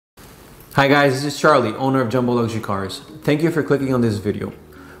Hi guys, this is Charlie, owner of Jumbo Luxury Cars. Thank you for clicking on this video.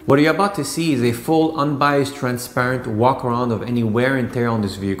 What you're about to see is a full, unbiased, transparent walk around of any wear and tear on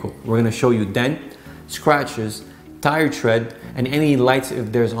this vehicle. We're going to show you dent, scratches, tire tread, and any lights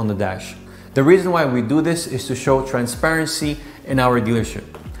if there's on the dash. The reason why we do this is to show transparency in our dealership.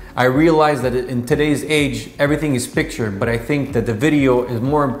 I realize that in today's age, everything is picture, but I think that the video is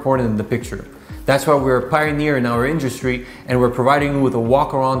more important than the picture. That's why we're a pioneer in our industry and we're providing you with a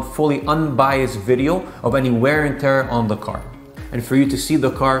walk around, fully unbiased video of any wear and tear on the car. And for you to see the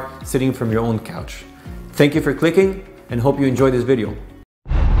car sitting from your own couch. Thank you for clicking and hope you enjoyed this video.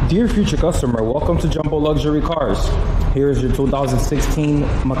 Dear future customer, welcome to Jumbo Luxury Cars. Here is your 2016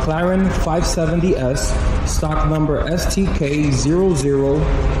 McLaren 570S, stock number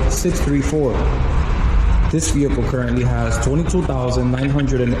STK00634. This vehicle currently has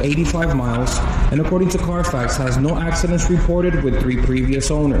 22,985 miles and according to Carfax has no accidents reported with 3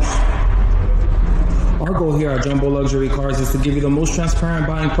 previous owners. Our goal here at Jumbo Luxury Cars is to give you the most transparent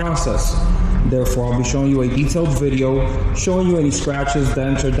buying process. Therefore, I'll be showing you a detailed video showing you any scratches,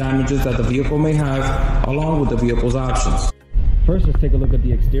 dents, or damages that the vehicle may have along with the vehicle's options. First, let's take a look at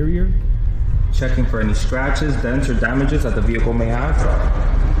the exterior, checking for any scratches, dents, or damages that the vehicle may have.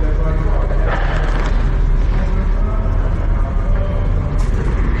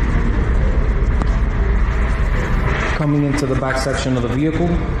 Coming into the back section of the vehicle,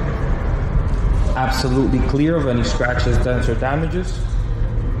 absolutely clear of any scratches, dents, or damages.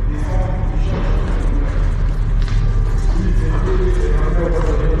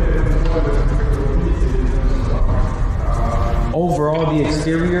 Overall, the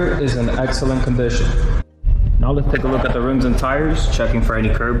exterior is in excellent condition. Now let's take a look at the rims and tires, checking for any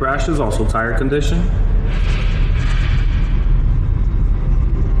curb rashes, also tire condition.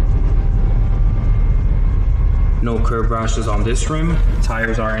 No curb rashes on this rim.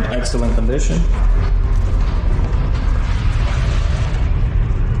 Tires are in excellent condition.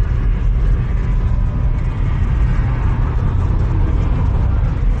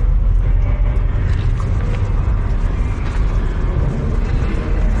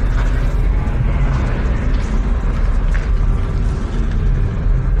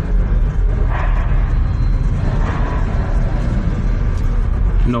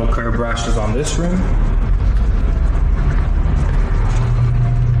 No curb rashes on this rim.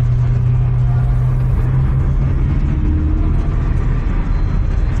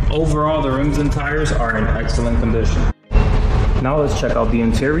 Overall, the rims and tires are in excellent condition. Now let's check out the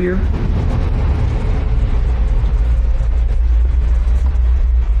interior.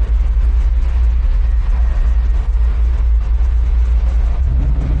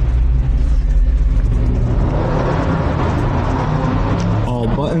 All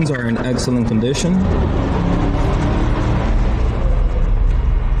buttons are in excellent condition.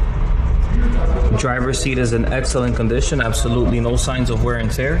 Driver's seat is in excellent condition, absolutely no signs of wear and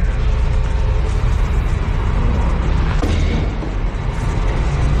tear.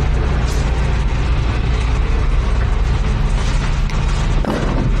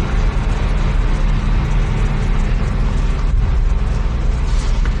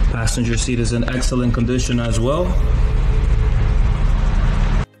 Passenger seat is in excellent condition as well.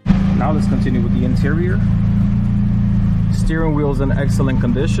 Now let's continue with the interior. Steering wheel is in excellent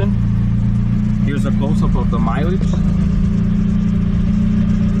condition. Here's a close-up of the mileage.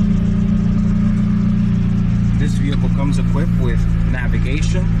 This vehicle comes equipped with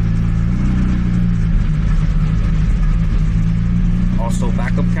navigation, also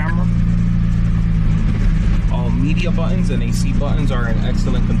backup camera. All media buttons and AC buttons are in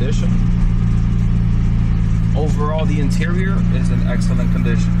excellent condition. Overall, the interior is in excellent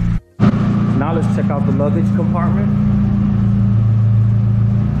condition. Now let's check out the luggage compartment.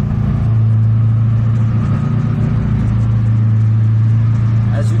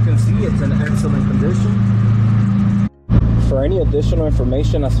 As you can see, it's in excellent condition. For any additional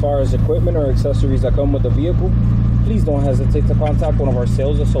information as far as equipment or accessories that come with the vehicle, please don't hesitate to contact one of our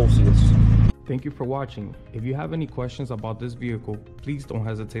sales associates. Thank you for watching. If you have any questions about this vehicle, please don't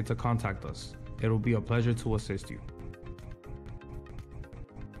hesitate to contact us. It will be a pleasure to assist you.